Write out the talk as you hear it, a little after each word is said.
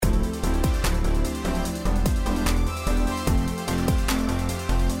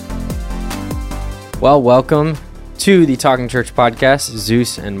Well, welcome to the Talking Church podcast.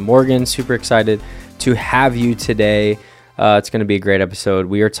 Zeus and Morgan, super excited to have you today. It's going to be a great episode.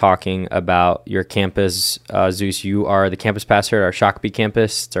 We are talking about your campus. Zeus, you are the campus pastor at our Shakopee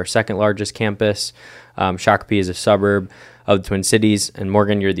campus. It's our second largest campus. Shakopee is a suburb of the Twin Cities. And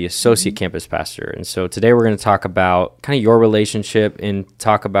Morgan, you're the associate campus pastor. And so today we're going to talk about kind of your relationship and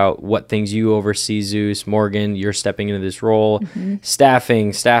talk about what things you oversee, Zeus. Morgan, you're stepping into this role,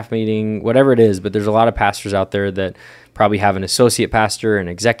 staffing, staff meeting, whatever it is. But there's a lot of pastors out there that probably have an associate pastor, an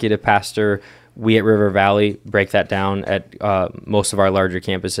executive pastor. We at River Valley break that down at most of our larger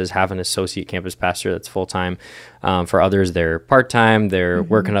campuses, have an associate campus pastor that's full-time. For others, they're part-time, they're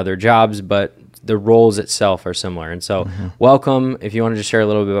working other jobs, but the roles itself are similar. And so welcome. If you want to just share a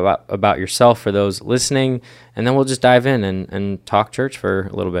little bit about yourself for those listening, and then we'll just dive in and talk church for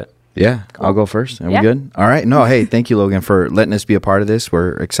a little bit. Yeah, cool. I'll go first. Are we good? All right. No, hey, thank you, Logan, for letting us be a part of this.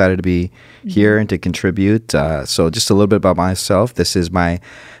 We're excited to be here and to contribute. So just a little bit about myself. This is my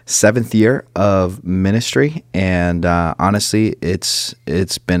 7th year of ministry, and honestly, it's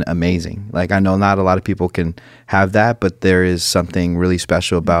been amazing. Like, I know not a lot of people can have that, but there is something really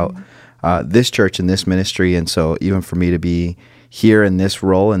special about this church and this ministry. And so even for me to be here in this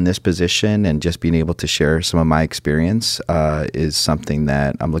role, in this position, and just being able to share some of my experience is something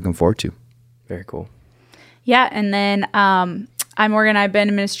that I'm looking forward to. Very cool. Yeah, and then I'm Morgan. I've been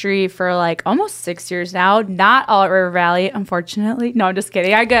in ministry for like almost 6 years now. Not all at River Valley, unfortunately. No, I'm just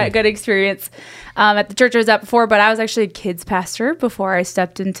kidding. I got good experience at the church I was at before, but I was actually a kids pastor before I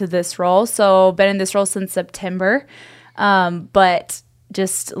stepped into this role. So been in this role since September, but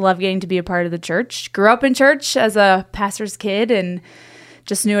just love getting to be a part of the church. Grew up in church as a pastor's kid and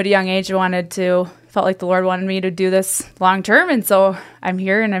just knew at a young age felt like the Lord wanted me to do this long term. And so I'm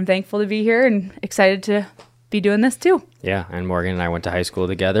here and I'm thankful to be here and excited to be doing this too. Yeah, and Morgan and I went to high school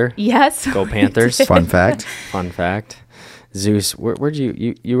together. Yes. Go Panthers. Fun fact. Fun fact. Zeus, where'd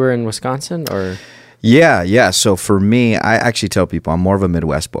you were in Wisconsin or? Yeah. So for me, I actually tell people I'm more of a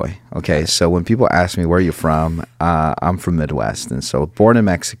Midwest boy. Okay. So when people ask me where you're from, I'm from Midwest. And so born in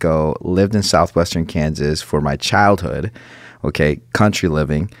Mexico, lived in southwestern Kansas for my childhood. Okay. Country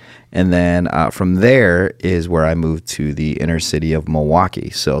living. And then from there is where I moved to the inner city of Milwaukee.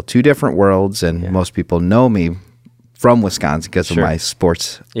 So 2 different worlds. And most people know me from Wisconsin because of my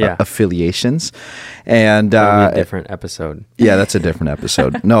sports affiliations. And a different episode. Yeah, that's a different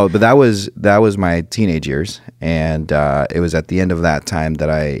episode. No, but that was my teenage years, and it was at the end of that time that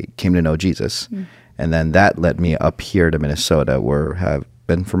I came to know Jesus, and then that led me up here to Minnesota, where have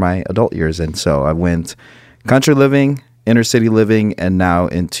been for my adult years. And so I went country living, inner city living, and now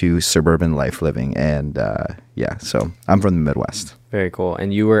into suburban life living. And so I'm from the Midwest. Very cool.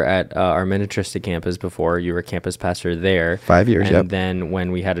 And you were at our Minnetrista campus before. You were campus pastor there. 5 years, And then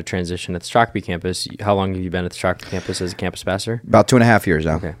when we had a transition at the Shakopee campus, how long have you been at the Shakopee campus as a campus pastor? About 2.5 years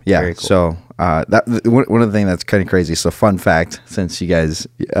now. Okay. Yeah. Very cool. So one of the things that's kind of crazy. So fun fact, since you guys,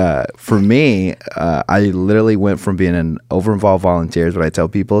 for me, I literally went from being an over-involved volunteer, is what I tell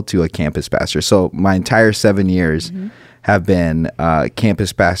people, to a campus pastor. So my entire 7 years have been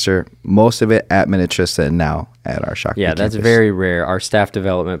campus pastor, most of it at Minnetrista and now at our Shakopee campus. That's very rare. Our staff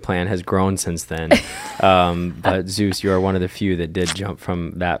development plan has grown since then. But Zeus, you are one of the few that did jump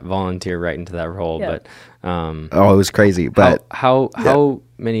from that volunteer right into that role. Yeah. But it was crazy. But how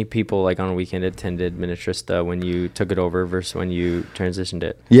many people like on a weekend attended Minnetrista when you took it over versus when you transitioned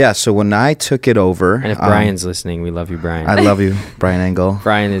it? Yeah, so when I took it over, and if Brian's listening, we love you, Brian. I love you, Brian Engel.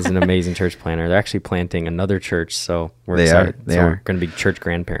 Brian is an amazing church planner. They're actually planting another church, so we're excited. We're going to be church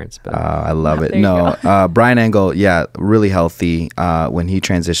grandparents. But I love it. No, Brian Engel, really healthy. When he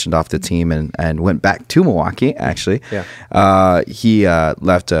transitioned off the team and went back to Milwaukee, actually, he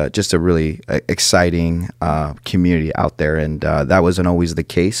left just a really exciting community out there, and that wasn't always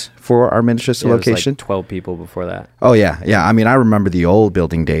the case for our Minnetrista location. Like 12 people before that. Oh yeah. I mean, I remember the old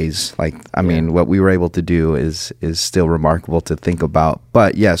building days. Mean, what we were able to do is still remarkable to think about.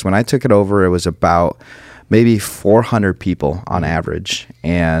 But yes, when I took it over, it was about maybe 400 people on average,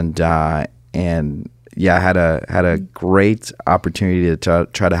 and I had a great opportunity to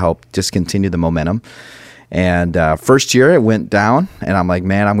try to help just continue the momentum. And first year it went down, and I'm like,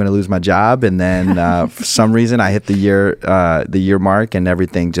 man, I'm going to lose my job. And then for some reason I hit the year mark, and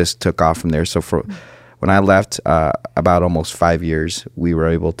everything just took off from there. So when I left, about almost 5 years, we were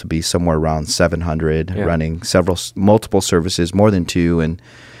able to be somewhere around 700, running multiple services, more than 2, and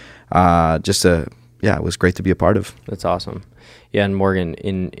it was great to be a part of. That's awesome. Yeah, and Morgan,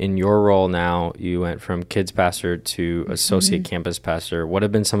 in your role now, you went from kids pastor to associate campus pastor. What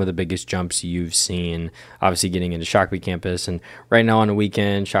have been some of the biggest jumps you've seen, obviously getting into Shakopee campus, and right now on a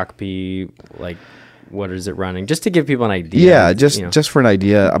weekend, Shakopee, what is it running? Just to give people an idea. Yeah, just for an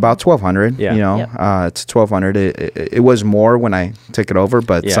idea, about 1,200. Yeah. It's 1,200. It was more when I took it over,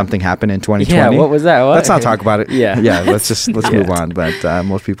 but something happened in 2020. Yeah, what was that? What? Let's not talk about it. Yeah. Let's move on. But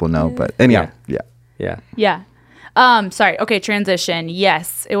most people know. But anyhow, Yeah. Sorry. Okay. Transition.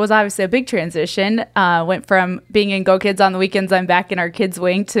 Yes. It was obviously a big transition. Went from being in Go Kids on the weekends, I'm back in our kids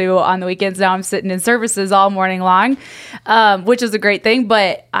wing, to on the weekends now I'm sitting in services all morning long, which is a great thing.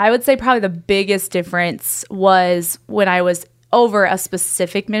 But I would say probably the biggest difference was when I was over a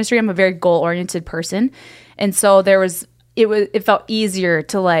specific ministry. I'm a very goal oriented person. And so it felt easier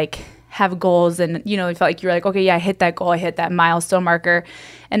to like have goals, and it felt like you're like, okay, yeah, I hit that goal, I hit that milestone marker.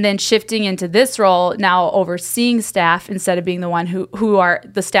 And then shifting into this role, now overseeing staff instead of being the one who are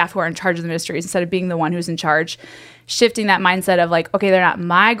the staff who are in charge of the ministries, instead of being the one who's in charge, shifting that mindset of like, okay, they're not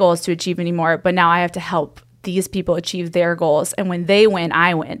my goals to achieve anymore, but now I have to help these people achieve their goals. And when they win,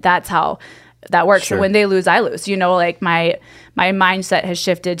 I win. That's how that works. Sure. So when they lose, I lose. Like my mindset has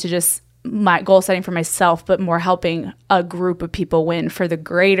shifted to just my goal setting for myself, but more helping a group of people win for the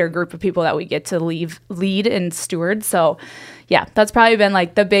greater group of people that we get to lead and steward. So yeah, that's probably been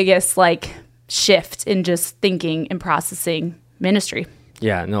like the biggest like shift in just thinking and processing ministry.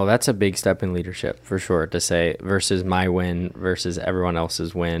 Yeah, no, that's a big step in leadership for sure, to say versus my win versus everyone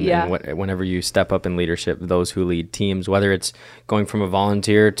else's win. Yeah. And whenever you step up in leadership, those who lead teams, whether it's going from a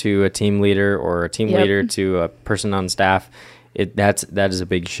volunteer to a team leader or a team leader to a person on staff, that is a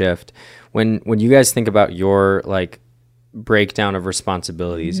big shift. When you guys think about your like breakdown of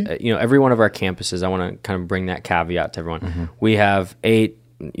responsibilities, every one of our campuses, I want to kind of bring that caveat to everyone. We have 9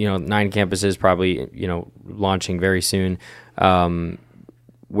 campuses, probably launching very soon.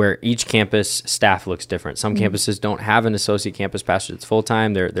 Where each campus staff looks different. Some campuses don't have an associate campus pastor that's full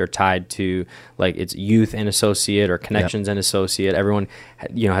time. They're tied to like it's youth and associate or connections and associate. Everyone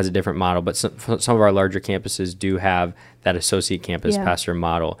has a different model, but some of our larger campuses do have that associate campus pastor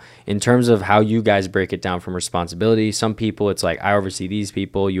model. In terms of how you guys break it down from responsibility, some people it's like I oversee these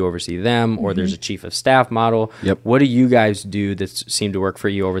people, you oversee them, or there's a chief of staff model. What do you guys do that seemed to work for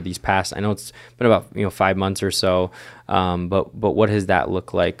you over these past? I know it's been about 5 months or so, but what does that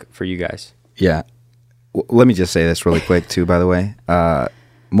look like for you guys? Yeah. Let me just say this really quick too, by the way.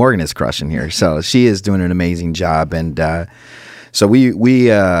 Morgan is crushing here. So she is doing an amazing job. And so we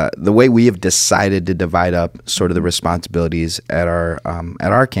the way we have decided to divide up sort of the responsibilities at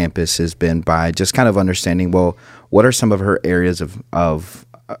our campus has been by just kind of understanding, well, what are some of her areas of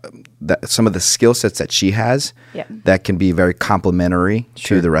some of the skill sets that she has that can be very complementary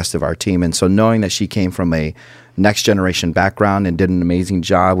to the rest of our team. And so knowing that she came from a next generation background and did an amazing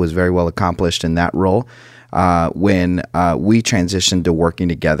job, was very well accomplished in that role. When we transitioned to working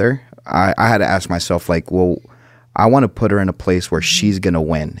together, I had to ask myself, like, well, I want to put her in a place where she's going to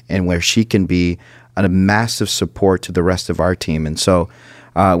win and where she can be a massive support to the rest of our team. And so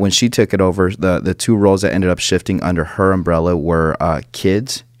when she took it over, the 2 roles that ended up shifting under her umbrella were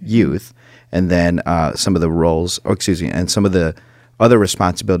kids, youth, and then some of the roles, and some of the other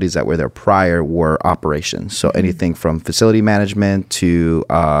responsibilities that were there prior were operations. So anything from facility management to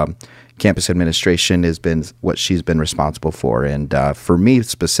campus administration has been what she's been responsible for. And for me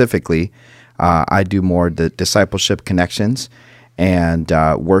specifically, I do more the discipleship connections and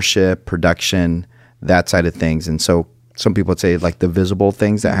worship, production, that side of things. And so some people would say like the visible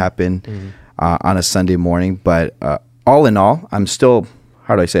things that happen on a Sunday morning. But all in all, I'm still,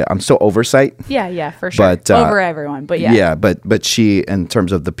 how do I say it? I'm still oversight. Yeah, for sure. But, over everyone, but yeah. Yeah, but she, in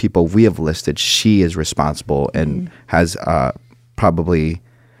terms of the people we have listed, she is responsible and has probably,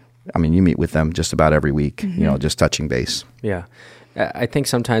 you meet with them just about every week, just touching base. Yeah. I think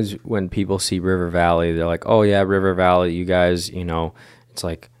sometimes when people see River Valley, they're like, oh yeah, River Valley, you guys, it's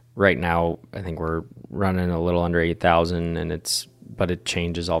like right now, I think we're running a little under 8,000 but it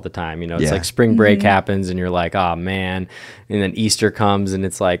changes all the time. It's like spring break happens and you're like, oh man. And then Easter comes and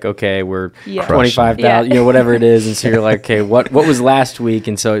it's like, okay, we're 25,000, whatever it is. And so you're like, okay, what was last week?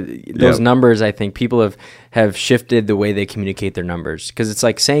 And so those numbers, I think people have shifted the way they communicate their numbers. Because it's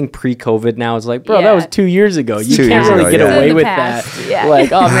like saying pre-COVID now is like, bro, that was 2 years ago. You can't really get away with that. Yeah.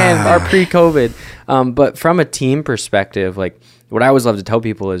 Like, oh man, our pre-COVID. But from a team perspective, like, what I always love to tell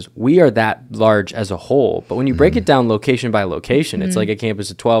people is we are that large as a whole, but when you break it down location by location, it's like a campus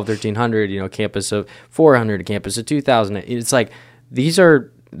of 1,200, 1,300, a campus of 400, a campus of 2,000. It's like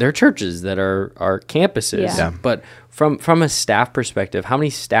they're churches that are campuses. Yeah. But from a staff perspective, how many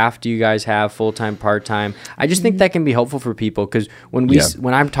staff do you guys have, full-time, part-time? I just think that can be helpful for people because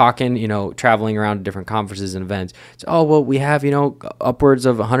when I'm talking, traveling around to different conferences and events, it's, we have, upwards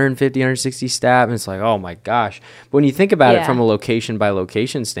of 150, 160 staff. And it's like, oh my gosh. But when you think about it from a location by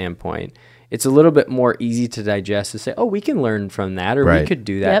location standpoint, it's a little bit more easy to digest to say, oh, we can learn from that, or we Right. could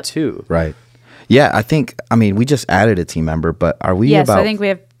do that Yep. too. Right. Yeah, I mean, we just added a team member, but are we Yes, about? I think we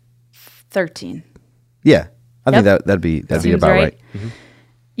have 13. Yeah, I think Yep. that'd be Seems about right.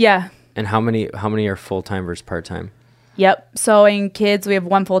 Yeah. And how many are full-time versus part-time? Yep. So in kids, we have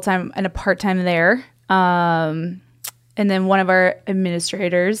one full-time and a part-time there. And then one of our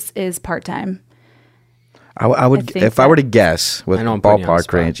administrators is part-time. I would, think if I were to guess with I know I'm putting you on the ballpark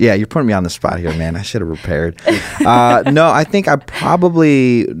spot. range. Yeah, you're putting me on the spot here, man. I should have prepared. No, I think I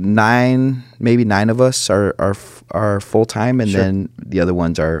probably maybe nine of us are full time, and then the other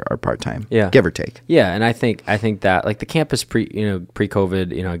ones are part time. Yeah. give or take. Yeah, and I think that like the campus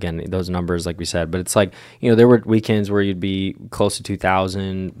pre-COVID, again, those numbers like we said, but it's like, there were weekends where you'd be close to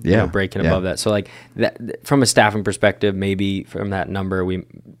 2,000, Yeah, breaking yeah. above that. So like that from a staffing perspective, maybe from that number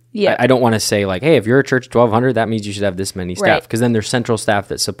Yeah. I don't want to say like, hey, if you're a church 1,200, that means you should have this many staff, Right. because then there's central staff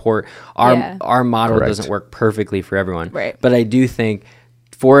that support our Yeah. our model. Correct. Doesn't work perfectly for everyone. Right. But I do think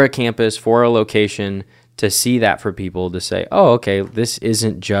for a campus, for a location, to see that for people to say, oh, okay, this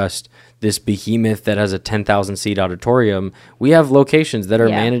isn't just this behemoth that has a 10,000 seat auditorium. We have locations that are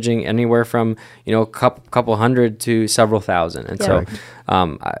Yeah. managing anywhere from a couple hundred to several thousand, and so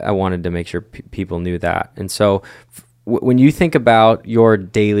I wanted to make sure people knew that. And so when you think about your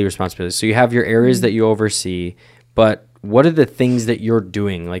daily responsibilities, so you have your areas that you oversee, but what are the things that you're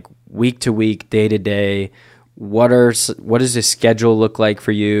doing, like week to week, day to day? What does the schedule look like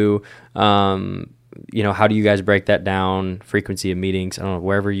for you? How do you guys break that down? Frequency of meetings? I don't know,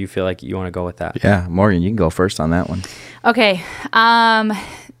 wherever you feel like you want to go with that. Yeah, Morgan, you can go first on that one. Okay.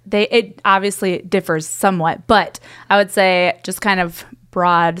 It obviously differs somewhat, but I would say just kind of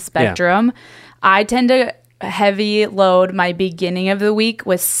broad spectrum. I tend to heavy load my beginning of the week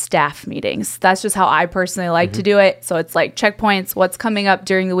with staff meetings. That's just how I personally like to do it. So it's like checkpoints, what's coming up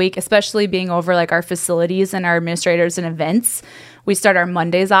during the week, especially being over like our facilities and our administrators and events. We start our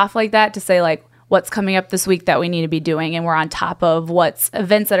Mondays off like that to say like, what's coming up this week that we need to be doing, and we're on top of what's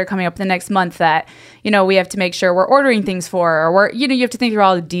events that are coming up the next month that we have to make sure we're ordering things for, or we're you have to think through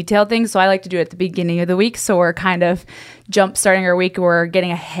all the detailed things. So I like to do it at the beginning of the week, so we're kind of jump starting our week, we're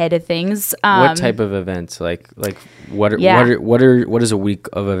getting ahead of things. What type of events? Like what does a week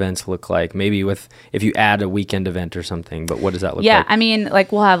of events look like? Maybe if you add a weekend event or something, but what does that look like? Yeah, I mean,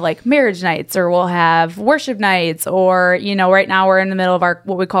 like we'll have like marriage nights, or we'll have worship nights, or right now we're in the middle of our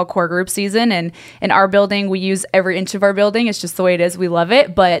what we call core group season, and in our building we use every inch of our building. It's just the way it is. We love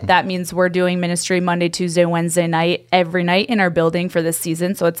it, but that means we're doing ministry Monday, Tuesday, Wednesday night, every night in our building for this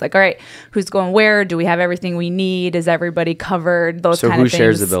season. So it's like, all right, who's going where? Do we have everything we need? Is everybody covered? Those So kind who of things.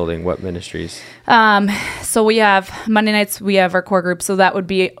 shares the building? What ministries? So we have Monday nights, we have our core group. So that would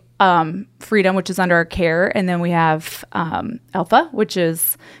be Freedom, which is under our care. And then we have Alpha, which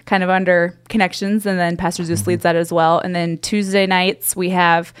is kind of under Connections. And then Pastor Zeus leads that as well. And then Tuesday nights, we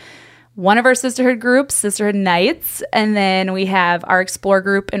have one of our sisterhood groups, Sisterhood Nights, and then we have our Explore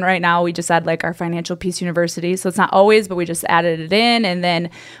group. And right now we just add like our Financial Peace University. So it's not always, but we just added it in. And then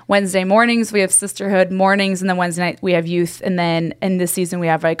Wednesday mornings, we have Sisterhood mornings. And then Wednesday night, we have youth. And then in this season, we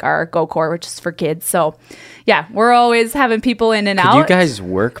have like our Go Core, which is for kids. So yeah, we're always having people in and Could out. you guys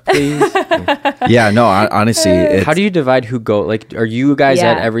work, please? Yeah, no, honestly, it's, How do you divide who go? Like, are you guys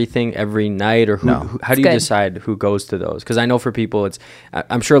Yeah. at everything every night, or how do you good. decide who goes to those? Because I know for people,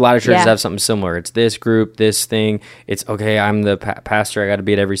 I'm sure a lot of churches Yeah. have something similar. It's this group, this thing. It's okay. I'm the pastor. I got to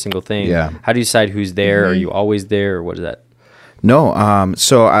be at every single thing. Yeah. How do you decide who's there? Are you always there, or what is that? No,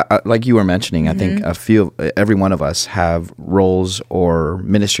 so I, like you were mentioning, I think every one of us have roles or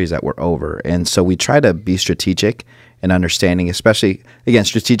ministries that we're over, and so we try to be strategic and understanding, especially again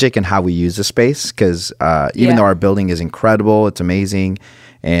strategic in how we use the space, because even though our building is incredible, it's amazing,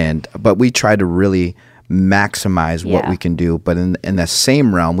 but we try to really maximize what we can do, but in the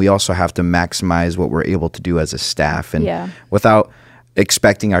same realm, we also have to maximize what we're able to do as a staff, and without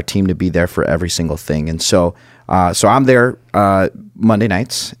expecting our team to be there for every single thing. And so I'm there Monday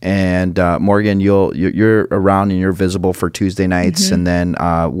nights, and Morgan, you're around and you're visible for Tuesday nights, and then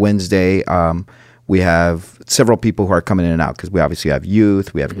Wednesday we have several people who are coming in and out, because we obviously have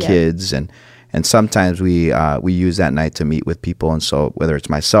youth, we have kids, and sometimes we use that night to meet with people. And so whether it's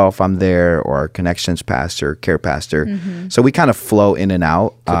myself, I'm there, or our Connections pastor, care pastor, so we kind of flow in and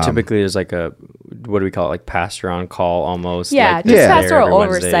out. So typically, there's like what do we call it? Like pastor on call almost. Yeah, like just they're there pastoral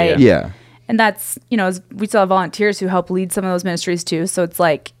every Wednesday, oversight. Yeah. And that's, we still have volunteers who help lead some of those ministries too. So it's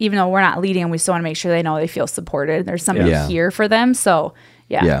like, even though we're not leading them, we still want to make sure they know they feel supported. There's somebody here for them. So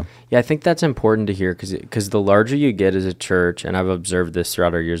Yeah. Yeah, I think that's important to hear, because the larger you get as a church, and I've observed this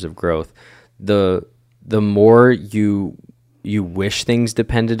throughout our years of growth, the more you wish things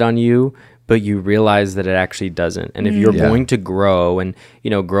depended on you, but you realize that it actually doesn't. And if you're going to grow, and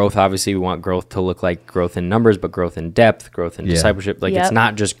growth, obviously we want growth to look like growth in numbers, but growth in depth, growth in discipleship. Like it's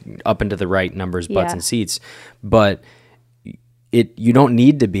not just up and to the right, numbers, butts, and seats, but you don't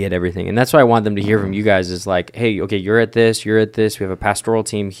need to be at everything. And that's why I want them to hear from you guys is like, hey, okay, you're at this, we have a pastoral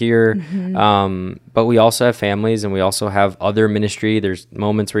team here. But we also have families, and we also have other ministry. There's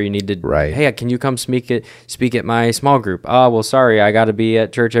moments where you need to, hey, can you come speak at my small group? Oh, well, sorry, I got to be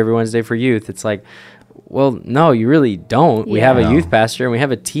at church every Wednesday for youth. It's like, well, no, you really don't. We have a youth pastor, and we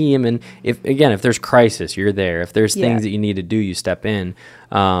have a team. And if there's crisis, you're there. If there's things that you need to do, you step in.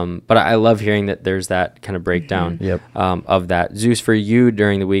 But I love hearing that there's that kind of breakdown of that. Zeus, for you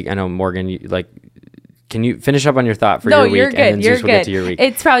during the week, I know, Morgan, can you finish up on your thought for your week? No, you're good. And then You're Zeus will good. get to your week.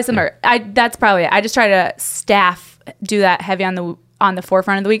 It's probably similar. That's probably it. I just try to do that heavy on the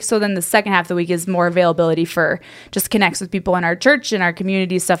forefront of the week. So then the second half of the week is more availability for just connects with people in our church and our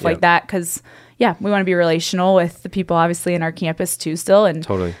community, stuff like that. Because we want to be relational with the people obviously in our campus too still. And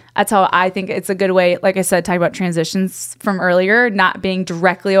that's how I think it's a good way, like I said, talking about transitions from earlier, not being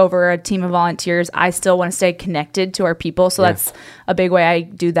directly over a team of volunteers. I still want to stay connected to our people. So that's a big way I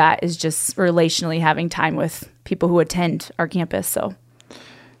do that, is just relationally having time with people who attend our campus. So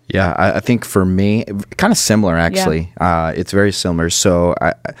yeah, I think for me, kind of similar actually. It's very similar. So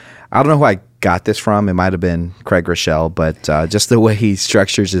I don't know who I got this from. It might have been Craig Rochelle, but just the way he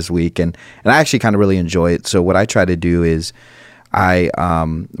structures his week, and I actually kind of really enjoy it. So what I try to do is my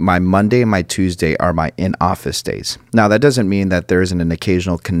Monday and my Tuesday are my in-office days. Now that doesn't mean that there isn't an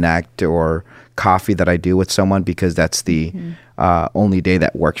occasional connect or coffee that I do with someone, because that's the only day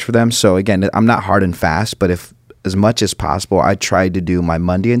that works for them. So again, I'm not hard and fast, but if as much as possible, I try to do my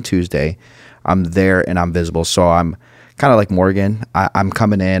Monday and Tuesday. I'm there and I'm visible. So I'm kind of like Morgan. I'm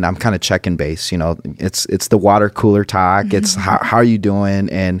coming in. I'm kind of checking base. It's the water cooler talk. It's how are you doing?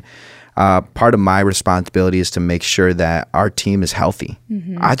 And part of my responsibility is to make sure that our team is healthy.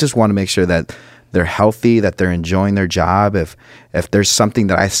 I just want to make sure that they're healthy, that they're enjoying their job. If there's something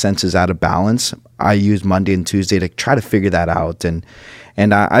that I sense is out of balance, I use Monday and Tuesday to try to figure that out.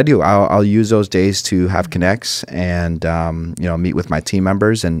 And I do. I'll use those days to have connects and meet with my team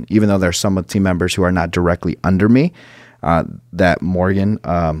members. And even though there's some team members who are not directly under me, that Morgan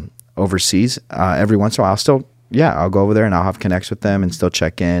oversees, every once in a while, I'll go over there and I'll have connects with them and still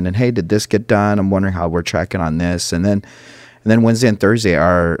check in. And hey, did this get done? I'm wondering how we're tracking on this. And then Wednesday and Thursday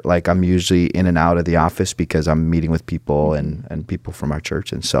are like, I'm usually in and out of the office because I'm meeting with people and people from our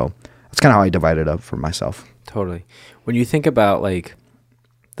church. And so that's kind of how I divide it up for myself. Totally. When you think about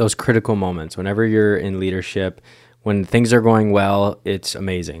those critical moments, whenever you're in leadership, when things are going well, it's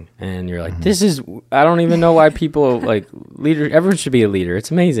amazing. And you're like, I don't even know why people everyone should be a leader. It's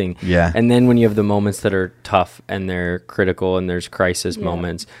amazing. Yeah. And then when you have the moments that are tough and they're critical and there's crisis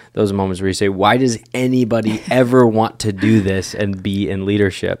moments, those moments where you say, why does anybody ever want to do this and be in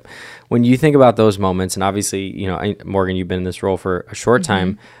leadership? When you think about those moments, and obviously, Morgan, you've been in this role for a short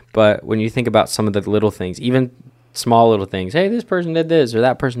time, but when you think about some of the little things, even small little things, hey, this person did this or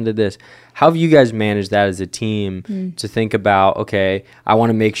that person did this, how have you guys managed that as a team to think about, okay, I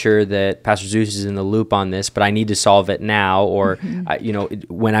want to make sure that Pastor Zeus is in the loop on this, but I need to solve it now, or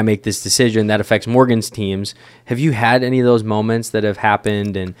when I make this decision that affects Morgan's teams. Have you had any of those moments that have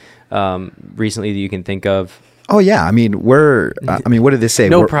happened and recently that you can think of? Oh yeah, what did they say?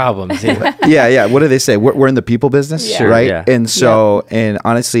 No problems. Yeah. What do they say? We're in the people business, right? Yeah. And so, and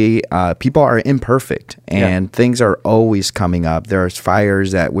honestly, people are imperfect, and things are always coming up. There's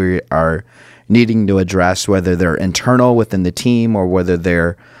fires that we are needing to address, whether they're internal within the team or whether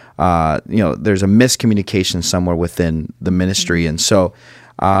they're, there's a miscommunication somewhere within the ministry, and so.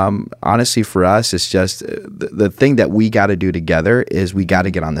 Honestly, for us, it's just the thing that we got to do together is we got to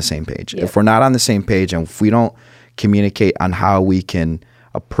get on the same page. If we're not on the same page and if we don't communicate on how we can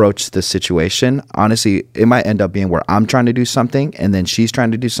approach the situation, honestly, it might end up being where I'm trying to do something and then she's trying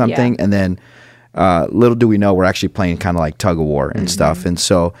to do something. And then little do we know, we're actually playing kind of like tug of war and stuff. And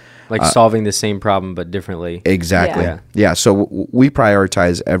so solving the same problem, but differently. Exactly. Yeah. So we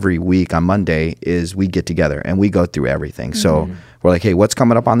prioritize every week on Monday is we get together and we go through everything. So we're like, hey, what's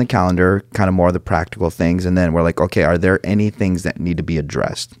coming up on the calendar? Kind of more of the practical things. And then we're like, okay, are there any things that need to be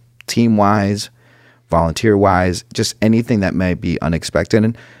addressed? Team-wise, volunteer-wise, just anything that may be unexpected.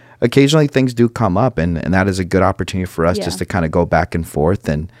 And occasionally things do come up, and that is a good opportunity for us just to kind of go back and forth.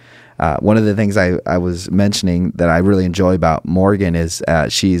 And one of the things I was mentioning that I really enjoy about Morgan is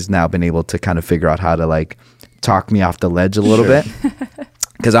she's now been able to kind of figure out how to talk me off the ledge a little bit.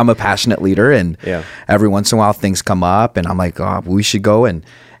 Because I'm a passionate leader, and every once in a while things come up, and I'm like, oh, we should go and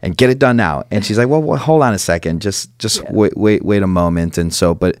get it done now. And she's like, well, hold on a second, just wait a moment. And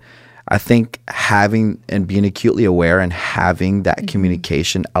so, but I think having and being acutely aware and having that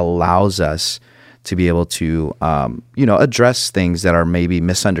communication allows us to be able to, address things that are maybe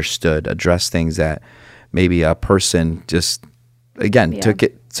misunderstood, address things that maybe a person just, again, took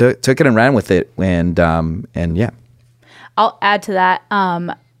it and ran with it. And yeah. I'll add to that.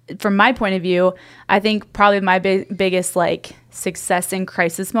 From my point of view, I think probably my biggest like success in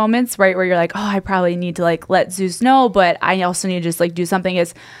crisis moments, right, where you're like, oh, I probably need to like let Zeus know, but I also need to just like do something,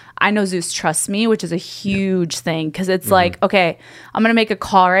 is I know Zeus trusts me, which is a huge thing, because it's like, okay, I'm going to make a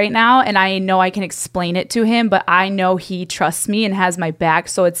call right now and I know I can explain it to him, but I know he trusts me and has my back.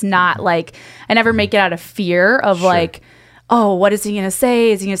 So it's not like, I never make it out of fear of like, oh, what is he going to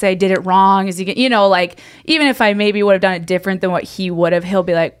say? Is he going to say I did it wrong? Is he going to, like, even if I maybe would have done it different than what he would have, he'll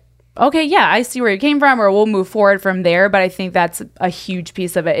be like, okay, yeah, I see where you came from, or we'll move forward from there. But I think that's a huge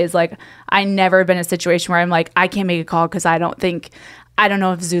piece of it, is like, I never been in a situation where I'm like, I can't make a call because I don't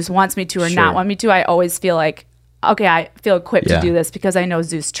know if Zeus wants me to or not want me to. I always feel like, okay, I feel equipped to do this because I know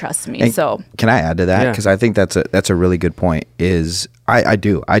Zeus trusts me. And so can I add to that? Because I think that's a really good point. Is I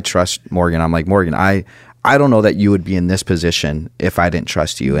trust Morgan. I'm like, Morgan, I don't know that you would be in this position if I didn't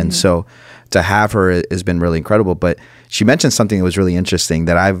trust you. And so to have her has been really incredible. But she mentioned something that was really interesting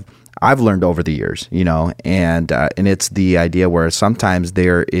that I've learned over the years, and it's the idea where sometimes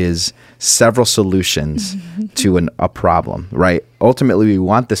there is several solutions to a problem, right? Ultimately, we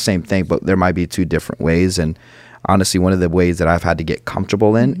want the same thing, but there might be two different ways. And honestly, one of the ways that I've had to get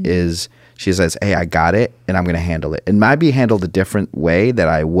comfortable in is she says, hey, I got it and I'm going to handle it. It might be handled a different way that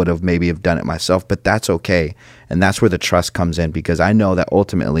I would have maybe have done it myself, but that's okay. And that's where the trust comes in, because I know that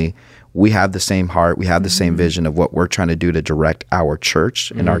ultimately we have the same heart. We have the same vision of what we're trying to do to direct our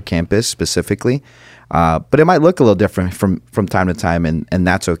church and our campus specifically. But it might look a little different from time to time. And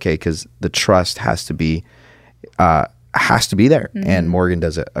that's okay, because the trust has to be there. And Morgan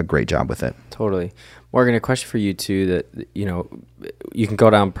does a great job with it. Totally. Morgan, a question for you too, that, you can go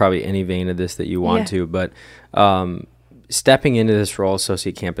down probably any vein of this that you want to, but stepping into this role,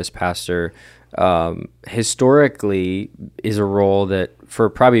 associate campus pastor, historically is a role that for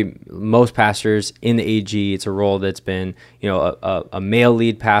probably most pastors in the AG, it's a role that's been, a male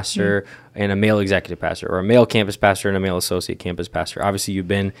lead pastor and a male executive pastor, or a male campus pastor and a male associate campus pastor. Obviously, you've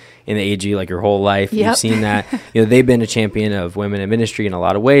been in the AG like your whole life. You've seen that. They've been a champion of women in ministry in a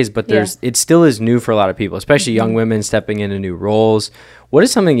lot of ways, but it still is new for a lot of people, especially young women stepping into new roles. What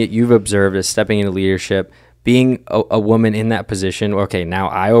is something that you've observed as stepping into leadership, being a woman in that position? Okay, now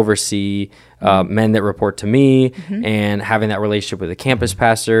I oversee men that report to me, and having that relationship with a campus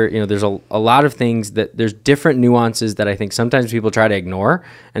pastor. There's a lot of things there's different nuances that I think sometimes people try to ignore,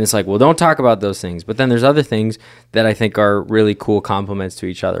 and it's like, well, don't talk about those things. But then there's other things that I think are really cool complements to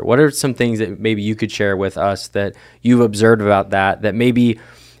each other. What are some things that maybe you could share with us that you've observed about that maybe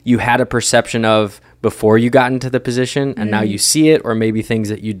you had a perception of before you got into the position and now you see it, or maybe things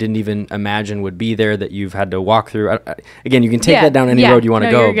that you didn't even imagine would be there that you've had to walk through? Again, you can take that down any road you want to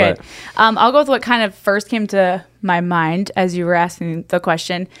go. But I'll go with what kind of first came to my mind as you were asking the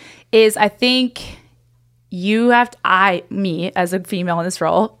question, is I think you have to, me as a female in this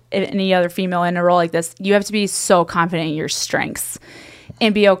role, any other female in a role like this, you have to be so confident in your strengths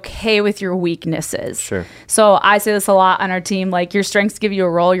and be okay with your weaknesses. Sure. So I say this a lot on our team, like, your strengths give you a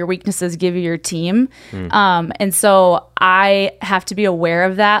role, your weaknesses give you your team. And so I have to be aware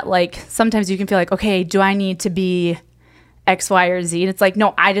of that. Like, sometimes you can feel like, okay, do I need to be X, Y, or Z? And it's like,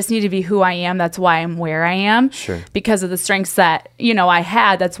 no, I just need to be who I am. That's why I'm where I am. Sure. Because of the strengths that, I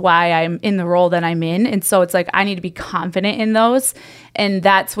had. That's why I'm in the role that I'm in. And so it's like, I need to be confident in those. And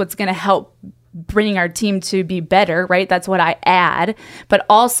that's what's going to help bringing our team to be better, right? That's what I add. But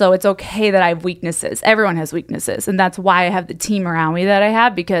also, it's okay that I have weaknesses. Everyone has weaknesses. And that's why I have the team around me that I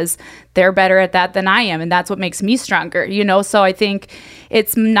have, because they're better at that than I am. And that's what makes me stronger, So I think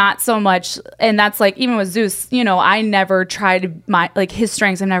it's not so much, and that's like, even with Zeus, I never tried his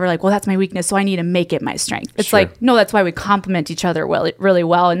strengths. I'm never like, well, that's my weakness, so I need to make it my strength. It's like, no, that's why we complement each other really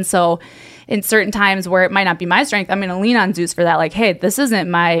well. And so in certain times where it might not be my strength, I'm going to lean on Zeus for that. Like, hey, this isn't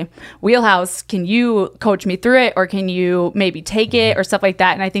my wheelhouse. Can you coach me through it? Or can you maybe take it, or stuff like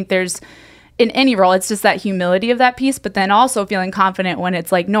that? And I think there's, in any role, it's just that humility of that piece, but then also feeling confident when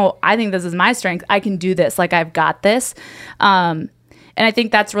it's like, no, I think this is my strength. I can do this. Like, I've got this. And I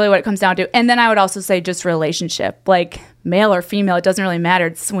think that's really what it comes down to. And then I would also say just relationship, like male or female, it doesn't really matter.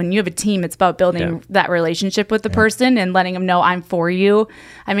 It's when you have a team, it's about building that relationship with the person and letting them know, I'm for you.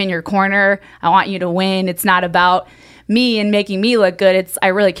 I'm in your corner. I want you to win. It's not about me and making me look good. I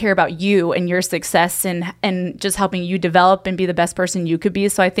really care about you and your success and just helping you develop and be the best person you could be.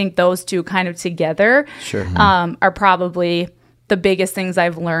 So I think those two kind of together are probably the biggest things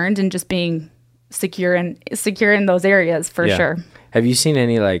I've learned, and just being secure in those areas for sure. Have you seen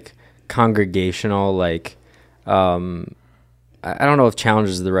any like congregational like I don't know if challenge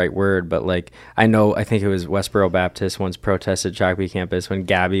is the right word, but like I think it was Westboro Baptist once protested Shakopee campus when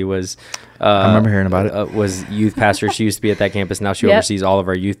Gabby was I remember hearing about it. Was youth pastor. She used to be at that campus. Now she oversees all of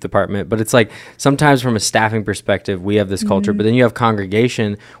our youth department. But it's like sometimes from a staffing perspective, we have this culture, but then you have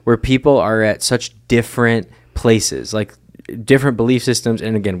congregation where people are at such different places, like different belief systems,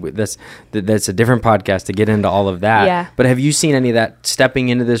 and again that's a different podcast to get into all of that. But have you seen any of that stepping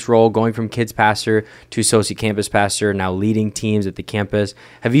into this role, going from kids pastor to associate campus pastor, now leading teams at the campus?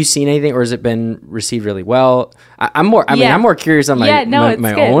 Have you seen anything, or has it been received really well? I'm more curious on my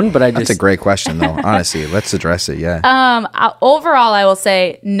own, but that's a great question though. Honestly, let's address it. Overall I will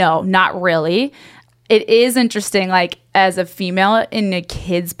say no, not really. It is interesting, like as a female in a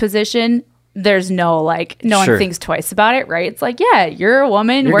kid's position, there's no like no one thinks twice about it, right? It's like, yeah, you're a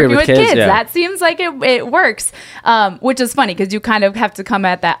woman working with kids. That seems like it works, which is funny because you kind of have to come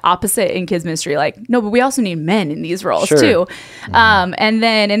at that opposite in kids ministry, like, no, but we also need men in these roles too. And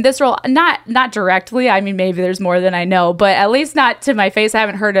then in this role, not directly, I mean, maybe there's more than I know, but at least not to my face. I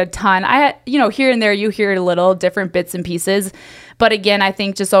haven't heard a ton. Here and there you hear a little different bits and pieces, but again, I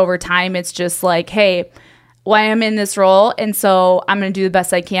think just over time it's just like, hey, well, I am in this role, and so I'm going to do the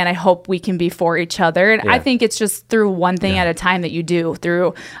best I can. I hope we can be for each other. And I think it's just through one thing at a time that you do,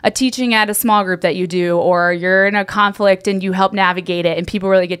 through a teaching at a small group that you do, or you're in a conflict and you help navigate it, and people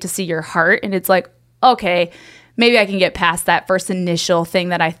really get to see your heart. And it's like, okay, maybe I can get past that first initial thing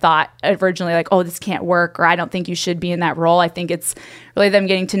that I thought originally, like, oh, this can't work, or I don't think you should be in that role. I think it's really them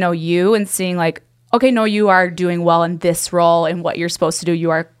getting to know you and seeing like, okay, no, you are doing well in this role and what you're supposed to do.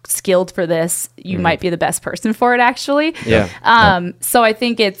 You are skilled for this. You might be the best person for it, actually. So I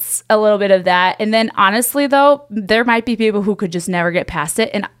think it's a little bit of that. And then honestly, though, there might be people who could just never get past it.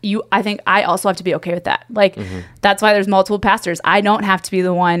 And I think I also have to be okay with that. Like, that's why there's multiple pastors. I don't have to be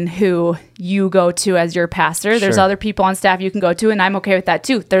the one who you go to as your pastor. There's other people on staff you can go to, and I'm okay with that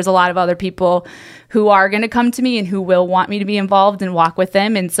too. There's a lot of other people who are going to come to me and who will want me to be involved and walk with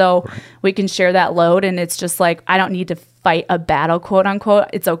them. And so we can share that load. And it's just like, I don't need to fight a battle, quote unquote.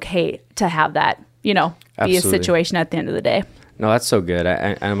 It's okay to have that, be a situation at the end of the day. No, that's so good.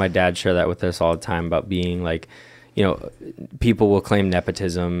 I know my dad shared that with us all the time about being like, people will claim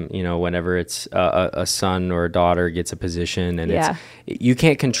nepotism, whenever it's a son or a daughter gets a position, and you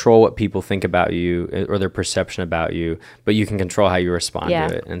can't control what people think about you or their perception about you, but you can control how you respond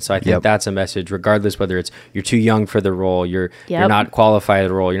to it. And so I think that's a message, regardless whether it's you're too young for the role, you're not qualified for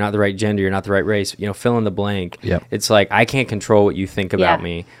the role, you're not the right gender, you're not the right race, fill in the blank. It's like, I can't control what you think about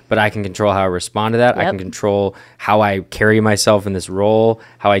me, but I can control how I respond to that. I can control how I carry myself in this role,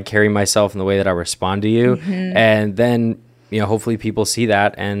 how I carry myself in the way that I respond to you. And then, hopefully people see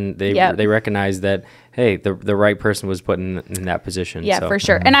that and they recognize that, hey, the right person was put in that position. Yeah, so. For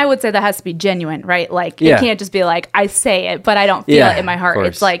sure. And I would say that has to be genuine, right? Like, it can't just be like, I say it, but I don't feel it in my heart.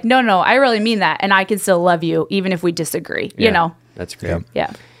 It's like, no, I really mean that. And I can still love you, even if we disagree, That's great.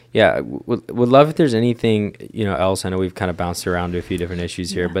 Yeah. Would love if there's anything, else. I know we've kind of bounced around to a few different issues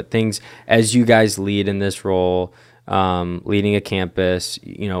here, but things as you guys lead in this role, leading a campus,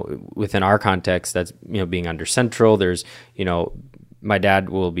 within our context, that's, being under central, there's, my dad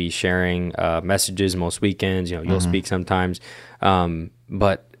will be sharing messages most weekends, you'll speak sometimes.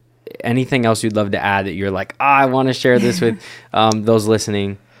 But anything else you'd love to add that you're like, I want to share this with those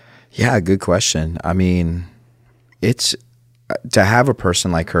listening? Yeah, good question. I mean, it's to have a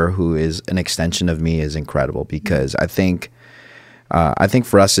person like her who is an extension of me is incredible, because I think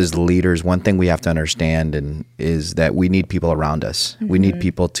for us as leaders, one thing we have to understand is that we need people around us. We need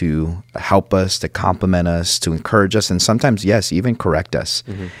people to help us, to compliment us, to encourage us, and sometimes, yes, even correct us.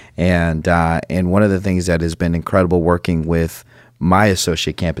 And one of the things that has been incredible working with my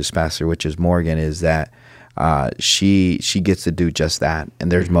associate campus pastor, which is Morgan, is that she gets to do just that. And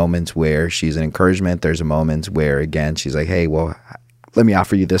there's moments where she's an encouragement. There's moments where, again, she's like, hey, well, let me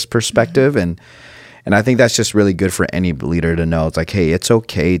offer you this perspective. And I think that's just really good for any leader to know. It's like, hey, it's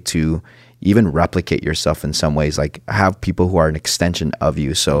okay to even replicate yourself in some ways, like have people who are an extension of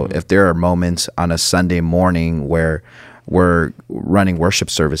you. So if there are moments on a Sunday morning where we're running worship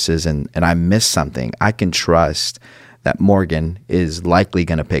services and I miss something, I can trust that Morgan is likely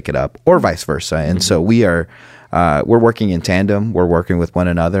going to pick it up, or vice versa. And so we're working in tandem. We're working with one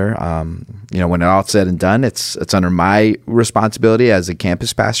another. When it's all said and done, it's under my responsibility as a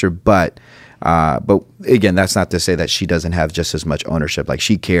campus pastor, but again, that's not to say that she doesn't have just as much ownership. Like,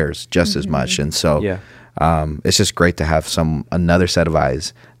 she cares just as much. And so it's just great to have another set of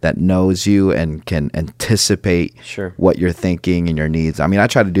eyes that knows you and can anticipate Sure. what you're thinking and your needs. I mean, I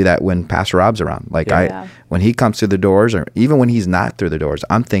try to do that when Pastor Rob's around. Like Yeah. when he comes through the doors, or even when he's not through the doors,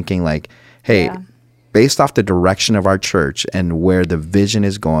 I'm thinking like, hey, Yeah. based off the direction of our church and where the vision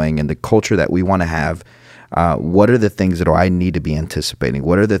is going and the culture that we want to have, what are the things that I need to be anticipating?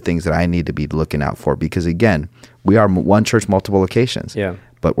 What are the things that I need to be looking out for? Because again, we are one church, multiple locations, Yeah.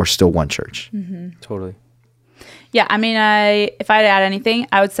 but we're still one church. Totally. Yeah, I mean, if I'd add anything,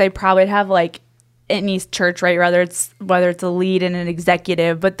 I would say probably have like any church, right? Whether it's a lead and an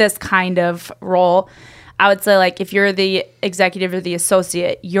executive, but this kind of role, I would say like if you're the executive or the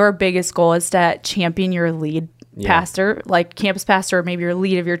associate, your biggest goal is to champion your lead pastor, like campus pastor, or maybe your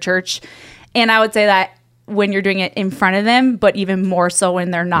lead of your church. And I would say that when you're doing it in front of them, but even more so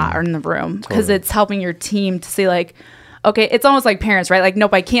when they're not in the room, because it's helping your team to see like, okay, it's almost like parents, right? Like,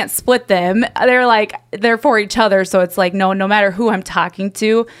 nope, I can't split them. They're for each other. So it's like, no matter who I'm talking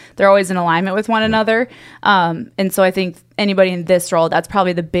to, they're always in alignment with one another. And so I think anybody in this role, that's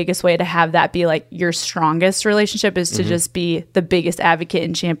probably the biggest way to have that be like your strongest relationship, is to just be the biggest advocate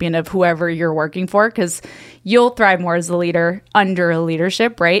and champion of whoever you're working for, because you'll thrive more as a leader under a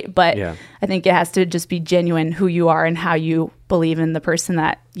leadership, right? But I think it has to just be genuine who you are and how you believe in the person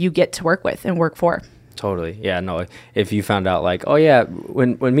that you get to work with and work for. Totally. Yeah, no, if you found out like, oh yeah,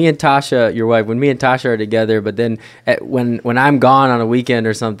 when me and Tasha, your wife, when me and Tasha are together, but then when I'm gone on a weekend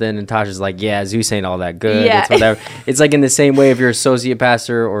or something, and Tasha's like, yeah, Zeus ain't all that good. Yeah. It's whatever. It's like in the same way if you're associate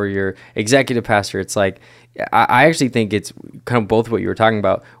pastor or you're executive pastor, it's like, I actually think it's kind of both what you were talking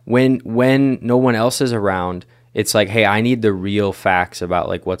about. When no one else is around, it's like, hey, I need the real facts about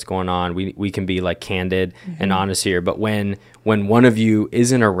like what's going on. We can be like candid and honest here. But when one of you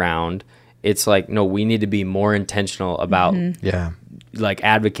isn't around, it's like, no, we need to be more intentional about like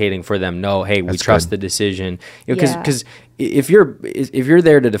advocating for them. No, hey, we trust the decision. Because if you're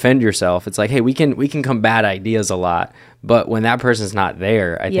there to defend yourself, it's like, hey, we can combat ideas a lot. But when that person's not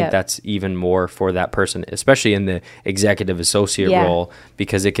there, I think that's even more for that person, especially in the executive associate role,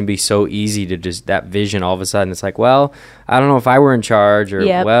 because it can be so easy to just that vision all of a sudden. It's like, well, I don't know if I were in charge, or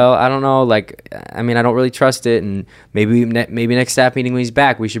well, I don't know. Like, I mean, I don't really trust it, and maybe next staff meeting when he's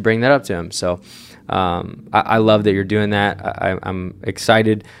back, we should bring that up to him. So I love that you're doing that. I'm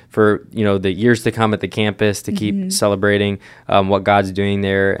excited for the years to come at the campus to keep celebrating what God's doing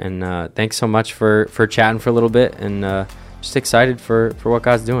there. And thanks so much for chatting for a little bit, and just excited for what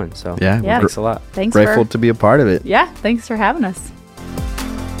God's doing. So yeah, thanks a lot. Thanks. Grateful to be a part of it. Yeah, thanks for having us.